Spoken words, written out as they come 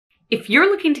If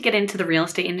you're looking to get into the real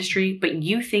estate industry, but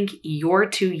you think you're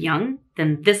too young,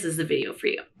 then this is the video for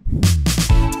you.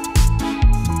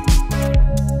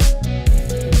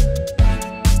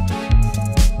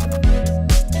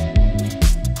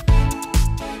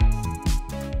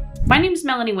 My name is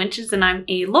melwintjes and I'm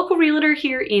a local realtor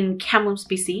here in Kamloops,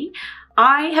 BC.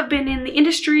 I have been in the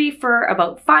industry for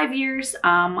about 5 years.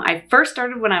 I first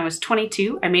started when I was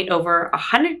 22. I made over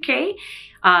 100K.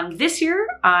 This year,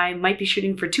 I might be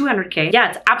shooting for 200K. Yeah,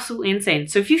 it's absolutely insane.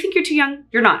 So if you think you're too young,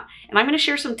 you're not. And I'm gonna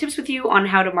share some tips with you on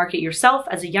how to market yourself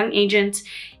as a young agent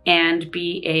and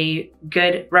be a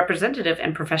good representative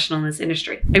and professional in this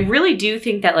industry. I really do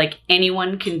think that like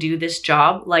anyone can do this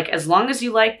job. Like as long as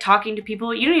you like talking to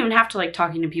people, you don't even have to like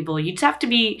talking to people. You just have to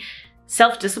be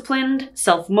self-disciplined,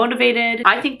 self-motivated.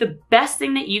 I think the best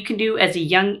thing that you can do as a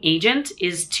young agent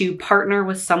is to partner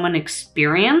with someone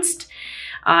experienced.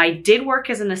 I did work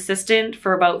as an assistant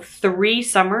for about 3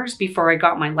 summers before I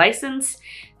got my license.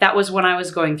 That was when I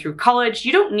was going through college.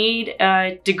 You don't need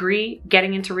a degree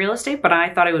getting into real estate, but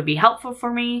I thought it would be helpful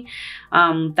for me.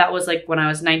 That was like when I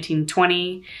was 19,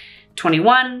 20,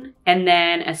 21. And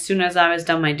then as soon as I was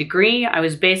done my degree, I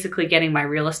was basically getting my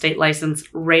real estate license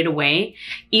right away.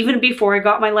 Even before I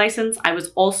got my license, I was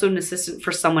also an assistant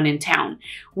for someone in town.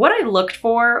 What I looked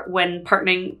for when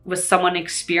partnering with someone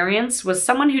experienced was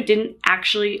someone who didn't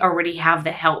actually already have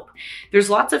the help. There's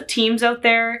lots of teams out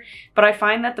there, but I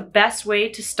find that the best way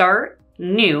to start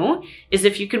new is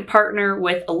if you can partner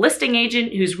with a listing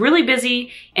agent who's really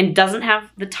busy and doesn't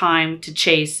have the time to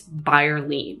chase buyer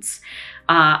leads.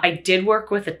 I did work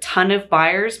with a ton of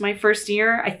buyers my first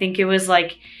year. I think it was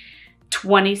like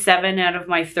 27 out of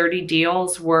my 30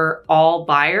 deals were all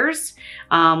buyers.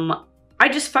 I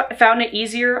just found it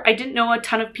easier. I didn't know a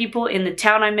ton of people in the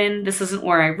town I'm in. This isn't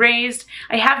where I raised.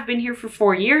 I have been here for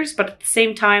 4 years, but at the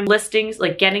same time, listings,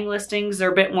 like getting listings,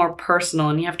 they're a bit more personal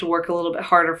and you have to work a little bit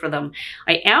harder for them.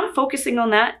 I am focusing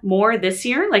on that more this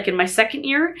year. Like in my second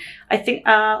year, I think,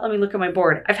 let me look at my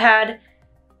board. I've had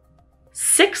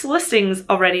 6 listings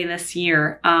already this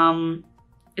year.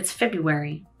 It's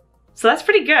February. So that's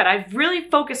pretty good. I've really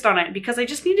focused on it because I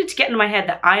just needed to get in my head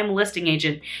that I am a listing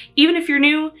agent. Even if you're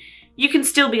new, you can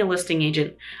still be a listing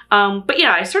agent. But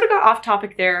yeah, I sort of got off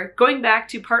topic there. Going back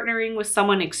to partnering with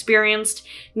someone experienced,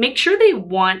 make sure they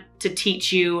want to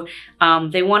teach you.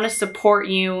 They want to support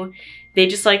you. They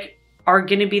just like are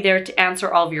going to be there to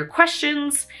answer all of your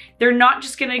questions. They're not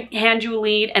just going to hand you a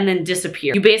lead and then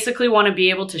disappear. You basically want to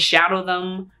be able to shadow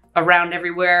them around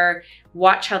everywhere,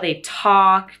 watch how they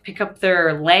talk, pick up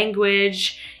their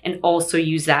language, and also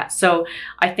use that. So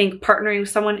I think partnering with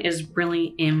someone is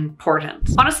really important.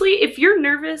 Honestly, if you're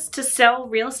nervous to sell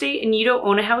real estate and you don't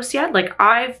own a house yet, like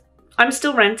I'm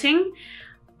still renting,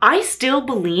 I still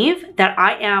believe that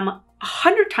I am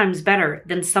 100 times better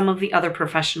than some of the other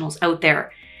professionals out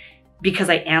there.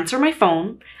 Because I answer my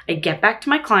phone, I get back to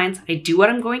my clients, I do what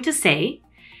I'm going to say,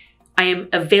 I am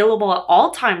available at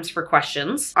all times for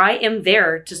questions. I am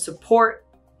there to support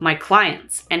my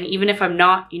clients. And even if I'm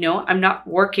not, I'm not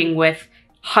working with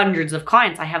hundreds of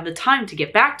clients, I have the time to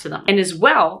get back to them. And as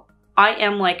well, I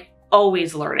am like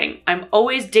always learning. I'm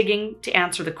always digging to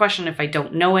answer the question if I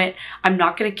don't know it. I'm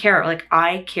not gonna care. Like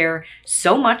I care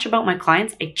so much about my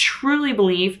clients. I truly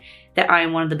believe that I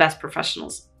am one of the best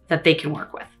professionals that they can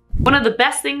work with. One of the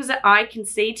best things that I can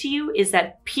say to you is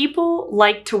that people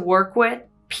like to work with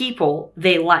people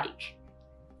they like.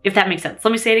 If that makes sense.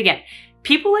 Let me say it again.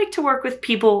 People like to work with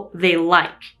people they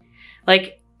like.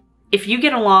 Like if you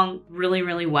get along really,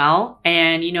 really well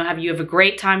and you have a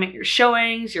great time at your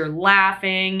showings, you're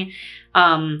laughing,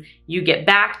 you get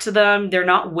back to them, they're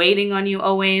not waiting on you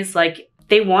always, like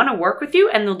they want to work with you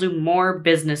and they'll do more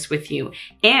business with you.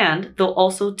 And they'll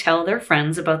also tell their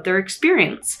friends about their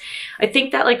experience. I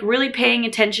think that like really paying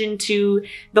attention to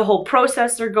the whole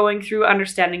process they're going through,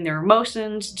 understanding their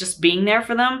emotions, just being there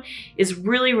for them is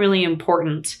really, really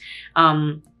important.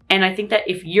 And I think that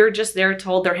if you're just there to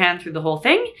hold their hand through the whole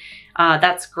thing,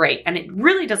 that's great. And it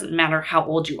really doesn't matter how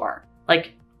old you are,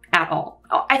 like at all.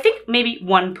 I think maybe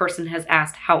one person has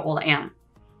asked how old I am.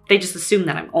 They just assume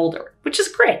that I'm older, which is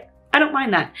great. I don't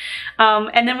mind that.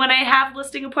 And then when I have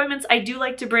listing appointments, I do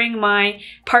like to bring my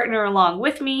partner along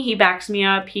with me. He backs me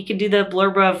up. He can do the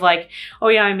blurb of like, oh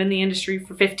yeah, I'm in the industry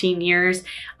for 15 years.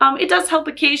 It does help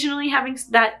occasionally having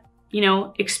that,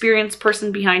 experienced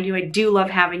person behind you. I do love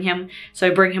having him. So I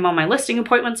bring him on my listing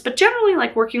appointments, but generally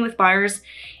like working with buyers,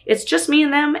 it's just me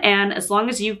and them. And as long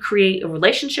as you create a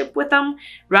relationship with them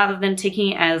rather than taking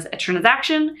it as a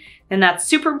transaction, then that's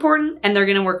super important and they're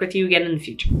gonna work with you again in the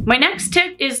future. My next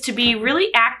tip is to be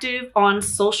really active on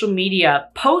social media.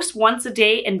 Post once a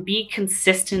day and be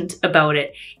consistent about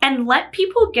it. And let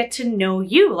people get to know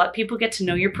you. Let people get to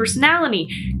know your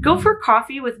personality. Go for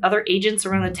coffee with other agents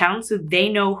around the town so they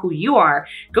know who you are.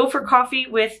 Go for coffee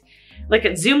with, like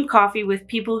a Zoom coffee with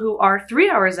people who are 3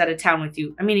 hours out of town with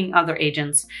you. I'm meaning other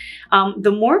agents.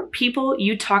 The more people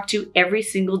you talk to every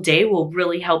single day will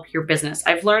really help your business.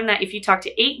 I've learned that if you talk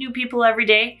to 8 new people every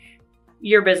day,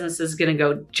 your business is gonna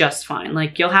go just fine.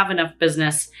 Like you'll have enough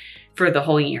business for the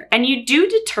whole year. And you do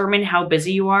determine how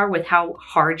busy you are with how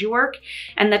hard you work.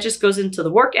 And that just goes into the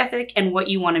work ethic and what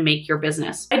you want to make your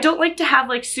business. I don't like to have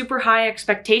like super high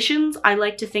expectations. I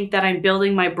like to think that I'm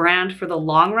building my brand for the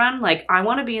long run. Like I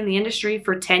want to be in the industry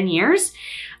for 10 years.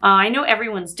 I know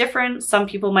everyone's different. Some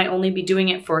people might only be doing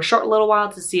it for a short little while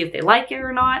to see if they like it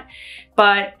or not.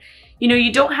 But you know,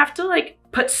 you don't have to like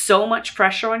put so much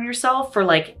pressure on yourself for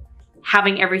like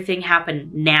having everything happen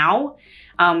now.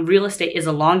 Real estate is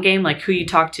a long game. Like who you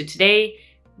talk to today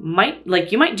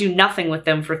you might do nothing with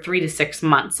them for 3 to 6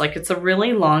 months. Like it's a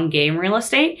really long game, real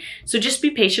estate. So just be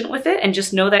patient with it and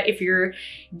just know that if you're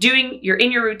in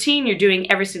your routine, you're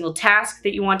doing every single task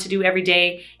that you want to do every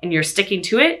day and you're sticking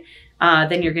to it,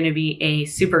 then you're going to be a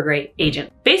super great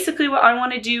agent. Basically what I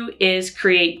want to do is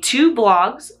create 2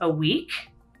 blogs a week.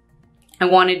 I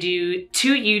want to do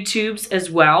 2 YouTubes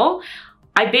as well.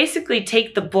 I basically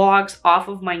take the blogs off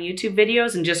of my YouTube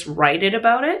videos and just write it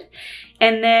about it.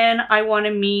 And then I want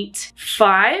to meet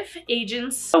 5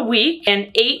 agents a week and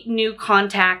 8 new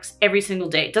contacts every single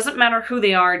day. It doesn't matter who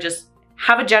they are, just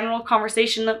have a general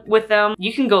conversation with them.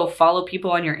 You can go follow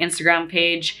people on your Instagram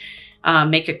page,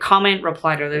 make a comment,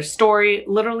 reply to their story,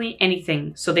 literally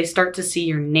anything. So they start to see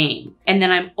your name. And then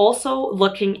I'm also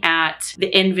looking at the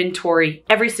inventory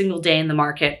every single day in the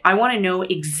market. I want to know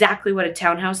exactly what a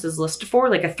townhouse is listed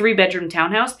for, like a 3-bedroom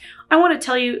townhouse. I want to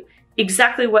tell you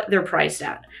exactly what they're priced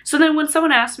at. So then when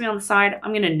someone asks me on the side,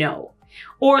 I'm going to know.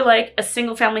 Or like a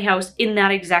single family house in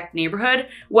that exact neighborhood,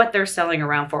 what they're selling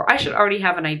around for. I should already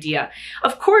have an idea.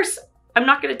 Of course, I'm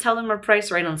not going to tell them a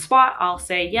price right on the spot. I'll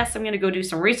say, yes, I'm going to go do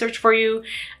some research for you.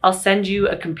 I'll send you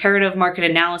a comparative market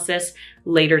analysis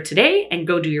later today and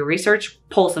go do your research,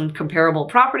 pull some comparable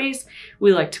properties.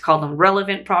 We like to call them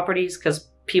relevant properties because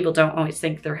people don't always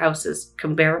think their house is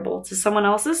comparable to someone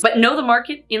else's. But know the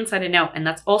market inside and out. And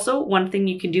that's also one thing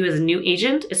you can do as a new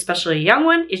agent, especially a young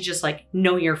one, is just like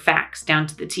know your facts down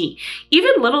to the T.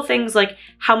 Even little things like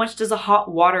how much does a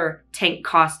hot water tank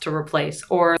cost to replace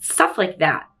or stuff like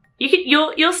that.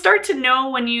 You'll start to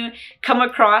know when you come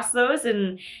across those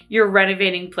and you're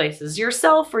renovating places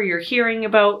yourself, or you're hearing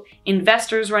about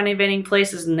investors renovating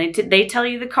places and they tell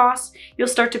you the costs. You'll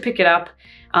start to pick it up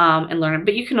and learn it,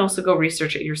 but you can also go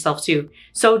research it yourself too.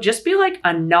 So just be like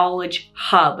a knowledge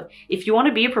hub. If you want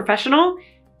to be a professional,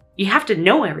 you have to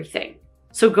know everything.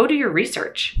 So go do your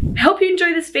research. I hope you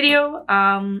enjoyed this video.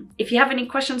 If you have any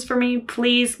questions for me,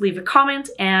 please leave a comment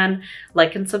and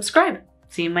like and subscribe.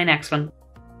 See you in my next one.